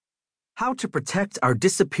How to Protect Our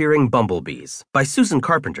Disappearing Bumblebees by Susan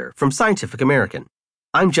Carpenter from Scientific American.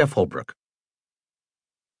 I'm Jeff Holbrook.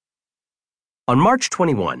 On March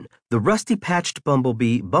 21, the rusty-patched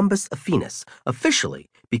bumblebee Bombus affinis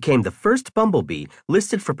officially became the first bumblebee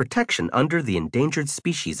listed for protection under the Endangered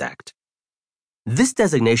Species Act. This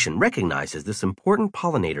designation recognizes this important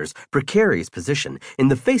pollinator's precarious position in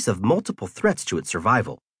the face of multiple threats to its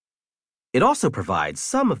survival. It also provides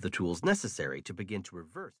some of the tools necessary to begin to reverse